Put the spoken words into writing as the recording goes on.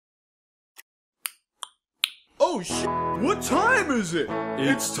Oh shit! What time is it?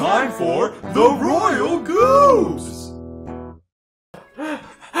 It's time for the Royal Goobs!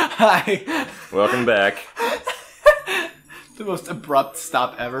 Hi. Welcome back. The most abrupt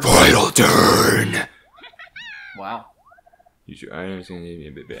stop ever. Final turn! Wow. Use your items and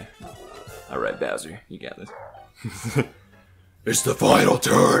baby. Alright, Bowser, you got this. It's the final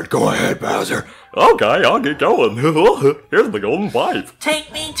turn! Go ahead, Bowser! Okay, I'll get going. Here's the golden pipe.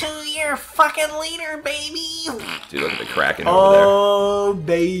 Take me to your fucking leader, baby! Dude, look at the Kraken over there. Oh,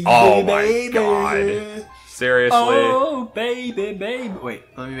 baby, Oh my baby. god. Seriously? Oh, baby, baby. Wait,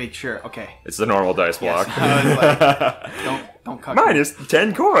 let me make sure. Okay. It's the normal dice block. Yes, I was like, don't cut me. Minus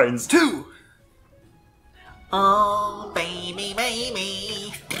 10 coins. 2. Oh, baby,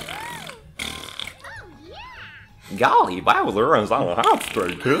 baby. Golly, Bowser is on a hot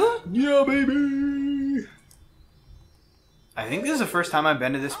streak, huh? Yeah, baby! I think this is the first time I've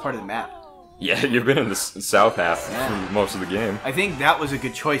been to this part of the map. Yeah, you've been in the south half for most of the game. I think that was a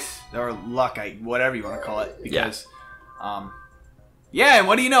good choice, or luck, whatever you want to call it. Because, yeah, and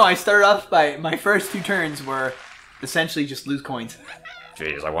what do you know? I started off by my first 2 turns were essentially just lose coins.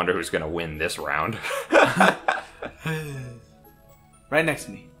 Jeez, I wonder who's gonna win this round. Right next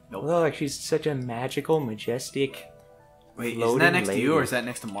to me. Nope. Look, she's such a magical, majestic. Wait, isn't that next to you, or is that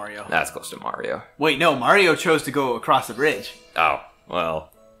next to Mario? That's close to Mario. Wait, no, Mario chose to go across the bridge. Oh,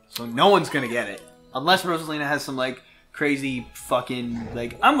 well. So no one's gonna get it. Unless Rosalina has some, like, crazy fucking,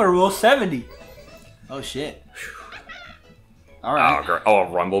 like, I'm gonna roll 70. Oh, shit. Alright. Oh, a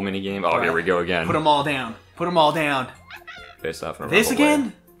Rumble minigame? Oh, here we go again. Put them all down. Put them all down. Based off of This Rumble again?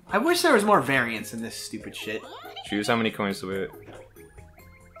 Wave. I wish there was more variance in this stupid shit. Choose how many coins to it.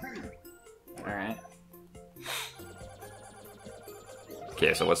 Alright.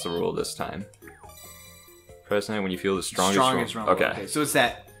 Okay, so what's the rule this time? Press N when you feel the strongest Rumble. Okay, so it's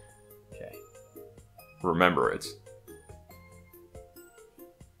that. Okay. Remember it.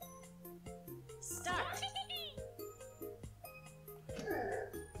 Start.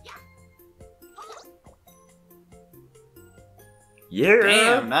 Yeah!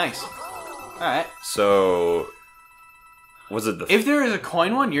 Damn, nice. Alright. So... Was it the... If there is a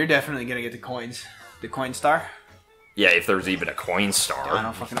coin one, you're definitely gonna get the coins. The coin star. Yeah, if there's even a coin star. I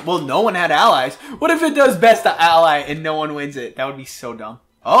don't fucking know. Well, no one had allies. What if it does best to ally and no one wins it? That would be so dumb.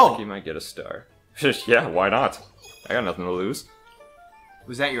 I think Oh! you might get a star. Yeah, why not? I got nothing to lose.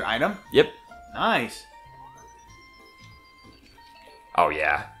 Was that your item? Yep. Nice. Oh,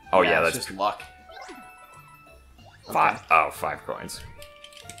 yeah. Oh, yeah, it's that's... just luck. 5. Oh, 5 coins.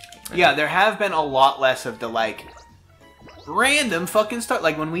 Yeah, there have been a lot less of the, like, random fucking stuff.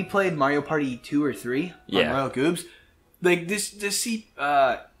 Like, when we played Mario Party 2 or 3 on Royal Goobs, like,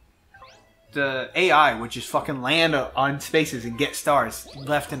 the AI would just fucking land on spaces and get stars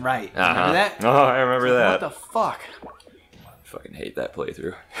left and right. Remember that? Oh, I remember that. What the fuck? Fucking hate that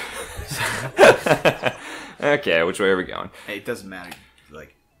playthrough. Okay, which way are we going? Hey, it doesn't matter.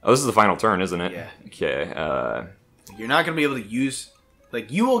 Like, Oh, this is the final turn, isn't it? Yeah. Okay, you're not gonna be able to use,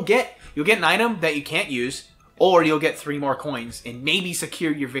 like, you'll get an item that you can't use, or you'll get 3 more coins and maybe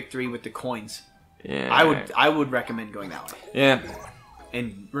secure your victory with the coins. yeah. I would recommend going that way. Yeah.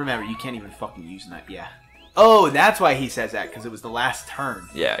 And remember, you can't even fucking use that. Yeah. Oh, that's why he says that, because it was the last turn.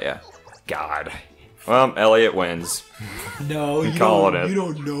 Yeah. God. Well, Elliot wins. No, you calling don't, it. you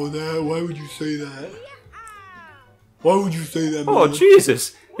don't know that. Why would you say that? Why would you say that, Oh, man?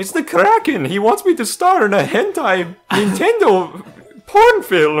 Jesus! It's the Kraken! He wants me to star in a hentai Nintendo porn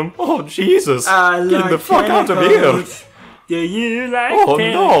film! Oh, Jesus! Get the fuck out of here! Do you like Oh,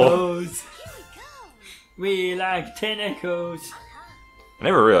 no. tentacles? We like tentacles. I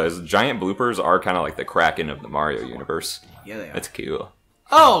never realized giant bloopers are kind of like the Kraken of the Mario universe. Yeah, they are. That's cool.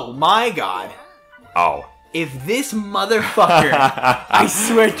 Oh my god. Oh. If this motherfucker, I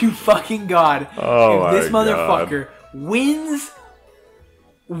swear to fucking god, Oh if this my motherfucker wins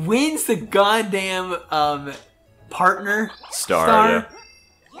the goddamn partner Star, yeah.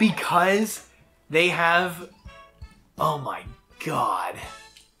 because they have, oh my god.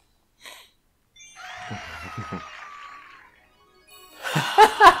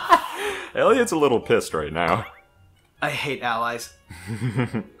 Elliot's a little pissed right now. I hate allies.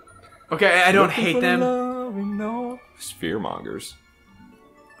 Okay, I don't hate them. Spheremongers.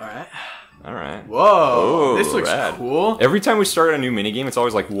 Alright. Alright. Whoa, Oh, this looks rad. cool. Every time we start a new minigame, it's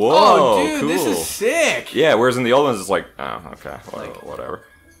always like, whoa, Oh, dude, cool. this is sick. Yeah, whereas in the old ones, it's like, oh, okay, Like- whatever.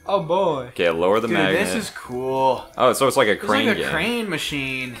 Oh boy. Okay, lower the Dude, magnet. this is cool. Oh, so it's like a It's crane like a game. crane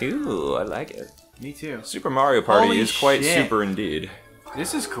machine. Cool, I like it. Me too. Super Mario Party Holy is quite shit. super indeed.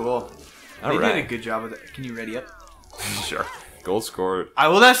 This is cool. They did a Alright. good job with it. Can you ready up? Sure. Gold score. I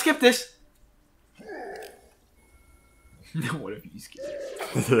will not skip this. What if he's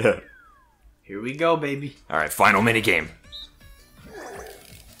scared? Here we go, baby. Alright, final minigame.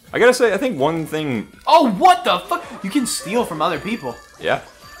 I gotta say, I think one thing... Oh, what the fuck? You can steal from other people. Yeah.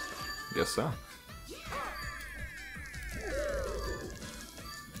 Guess so.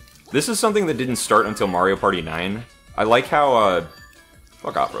 This is something that didn't start until Mario Party 9. I like how,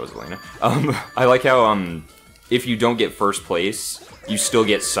 fuck off, Rosalina. I like how, if you don't get first place, you still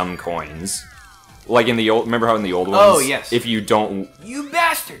get some coins. Like in the old... Remember how in the old ones? Oh, yes. If you don't... You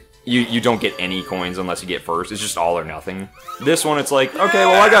bastard! You don't get any coins unless you get first. It's just all or nothing. This one, it's like, okay,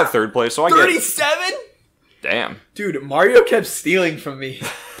 well, I got third place, so I get... 37? Damn. Dude, Mario kept stealing from me.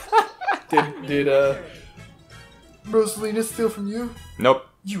 did Rosalina steal from you? Nope.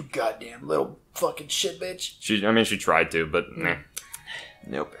 You goddamn little fucking shit bitch. She tried to, but nah.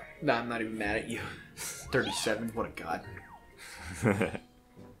 Nope. Nah, I'm not even mad at you. 37, what a god.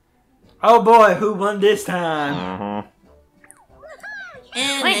 Oh boy, who won this time? Uh-huh.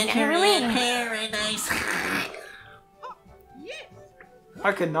 Paradise.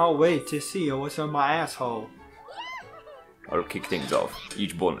 I cannot wait to see what's on my asshole. I'll kick things off.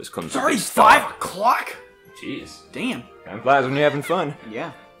 Each bonus comes It's with already a star. 5 o'clock? Jeez. Damn. Time flies when you're having fun.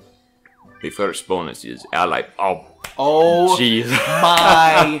 Yeah. The first bonus is ally. Oh, jeez.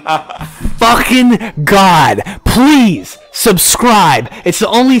 my fucking god. Please subscribe. It's the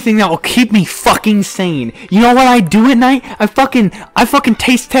only thing that will keep me fucking sane. You know what I do at night? I fucking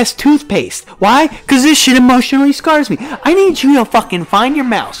taste test toothpaste. Why? Because this shit emotionally scars me. I need you to fucking find your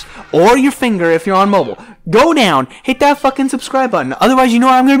mouse or your finger if you're on mobile. Go down, hit that fucking subscribe button. Otherwise, you know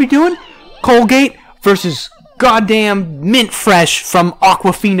what I'm going to be doing? Colgate versus goddamn mint fresh from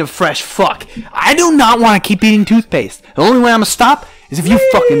Aquafina Fresh. Fuck. I do not want to keep eating toothpaste. The only way I'm gonna stop is if you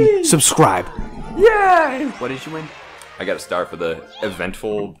fucking subscribe. Yay! What did you win? I got a star for the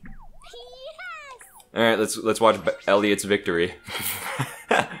eventful. All right, let's watch Elliot's victory.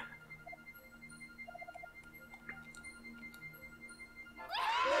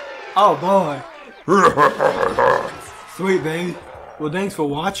 Oh boy. Sweet baby. Well, thanks for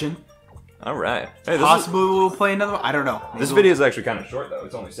watching. All right. Hey, Possibly we'll play another one. I don't know. This video is actually kind of short though.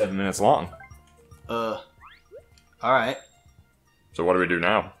 It's only 7 minutes long. All right. So what do we do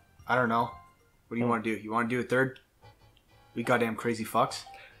now? I don't know. What do you want to do? You want to do a third? We goddamn crazy fucks.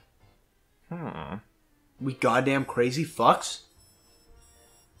 We goddamn crazy fucks.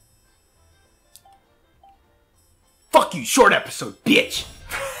 Fuck you, short episode, bitch.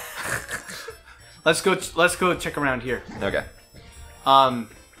 Let's go check around here. Okay.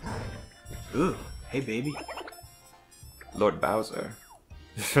 Ooh, hey baby. Lord Bowser.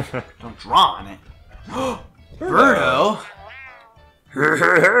 Don't draw on it. Birdo. Hey,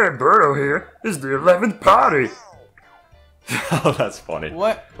 Birdo here. This is the 11th party. Oh, that's funny.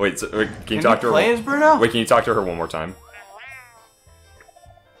 What? Wait, so, can you Can talk to her? play as Birdo? Wait, can you talk to her one more time?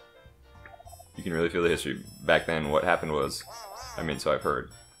 You can really feel the history. Back then, what happened was... I mean, so I've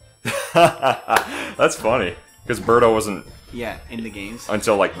heard. That's funny. Because Birdo wasn't... Yeah, in the games.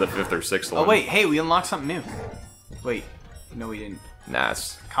 Until, like, the 5th or 6th one. Oh, wait, hey, we unlocked something new. Wait, no we didn't. Nah,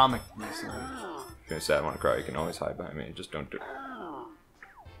 it's... Comic. If you're gonna say I want to cry, you can always hide behind me. Just don't do it.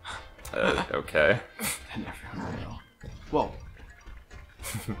 Okay. Whoa.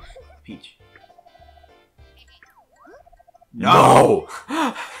 Peach. No!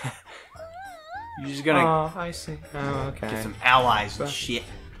 You're just gonna Oh, I see. Oh, okay. get some allies and shit.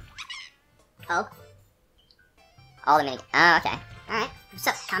 Oh. All the mini. Oh, okay. Alright. What's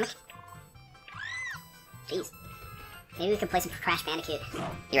up, comic? Jeez. Maybe we can play some Crash Bandicoot.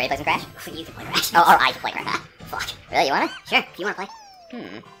 You ready to play some Crash? You can play Crash. Oh, or I can play Crash. Fuck. Really, you wanna? Sure, if you wanna play.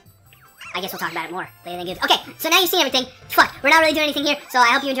 I guess we'll talk about it more later than Goobs. Okay, so now you see everything. Fuck, we're not really doing anything here, so I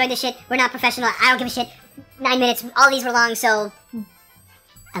hope you enjoyed this shit. We're not professional. I don't give a shit. 9 minutes. All these were long, so...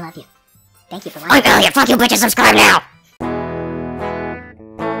 I love you. Thank you for watching. I'm Elliot. Fuck you, bitches. Subscribe now.